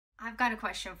I've got a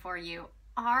question for you.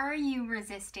 Are you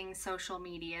resisting social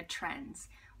media trends?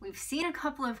 We've seen a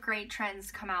couple of great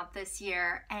trends come out this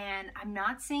year, and I'm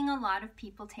not seeing a lot of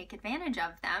people take advantage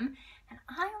of them, and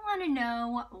I want to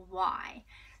know why.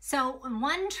 So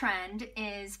one trend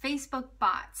is Facebook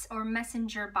bots or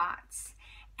messenger bots.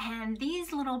 And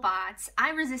these little bots, I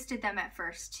resisted them at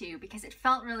first too because it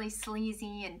felt really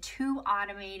sleazy and too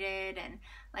automated and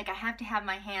like I have to have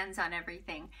my hands on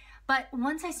everything. But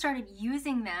once I started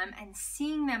using them and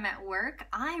seeing them at work,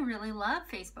 I really love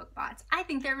Facebook bots. I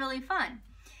think they're really fun.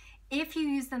 If you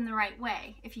use them the right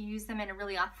way, if you use them in a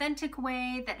really authentic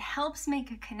way that helps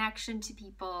make a connection to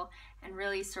people and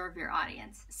really serve your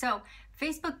audience. So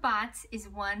Facebook bots is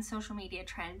one social media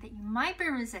trend that you might be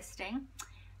resisting.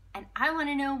 And I want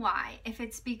to know why. If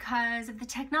it's because of the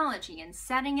technology and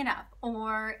setting it up,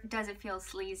 or does it feel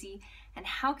sleazy? And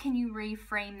how can you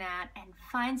reframe that and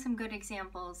find some good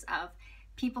examples of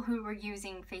people who were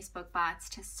using Facebook bots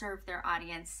to serve their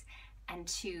audience and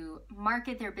to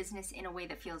market their business in a way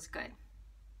that feels good?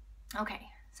 Okay,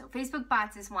 so Facebook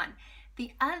bots is one.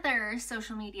 The other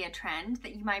social media trend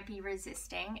that you might be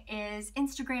resisting is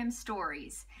Instagram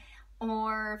stories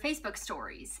or Facebook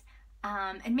stories.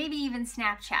 And maybe even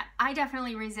Snapchat. I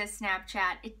definitely resist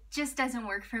Snapchat. It just doesn't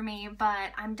work for me, but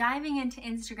I'm diving into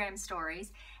Instagram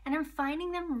stories and I'm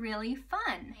finding them really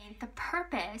fun. The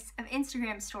purpose of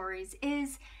Instagram stories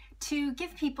is to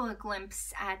give people a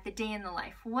glimpse at the day in the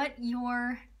life, what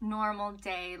your normal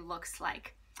day looks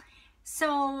like.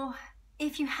 So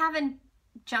if you haven't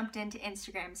jumped into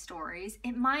Instagram stories,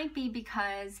 it might be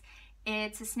because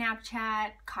it's a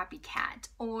Snapchat copycat,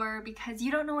 or because you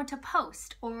don't know what to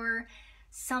post, or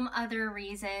some other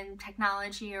reason,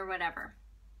 technology or whatever.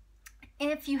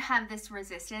 If you have this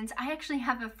resistance, I actually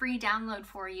have a free download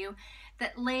for you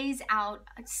that lays out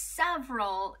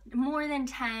several, more than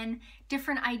 10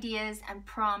 different ideas and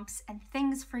prompts and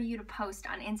things for you to post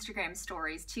on Instagram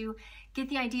stories to get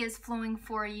the ideas flowing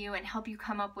for you and help you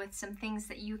come up with some things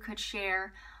that you could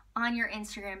share on your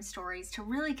Instagram stories to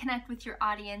really connect with your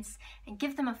audience and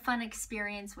give them a fun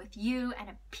experience with you and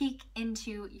a peek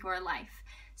into your life.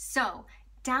 So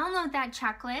download that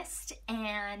checklist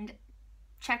and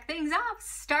check things off.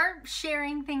 Start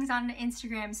sharing things on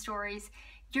Instagram stories.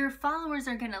 Your followers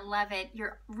are gonna love it,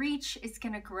 your reach is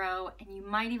gonna grow, and you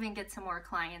might even get some more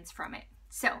clients from it.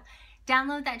 So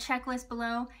download that checklist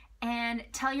below and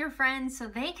tell your friends so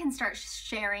they can start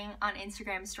sharing on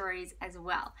Instagram stories as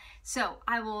well. So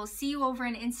I will see you over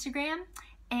on Instagram,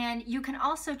 and you can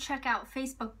also check out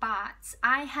Facebook bots.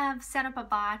 I have set up a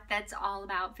bot that's all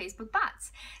about Facebook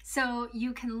bots. So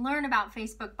you can learn about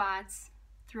Facebook bots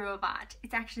through a bot.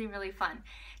 It's actually really fun.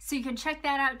 So you can check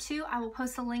that out too. I will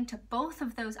post a link to both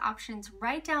of those options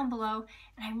right down below,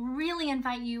 and I really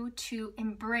invite you to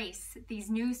embrace these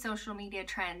new social media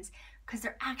trends because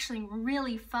they're actually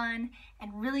really fun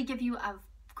and really give you a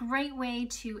great way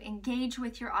to engage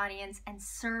with your audience and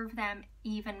serve them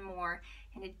even more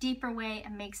in a deeper way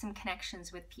and make some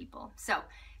connections with people. So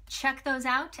check those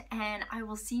out, and I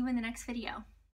will see you in the next video.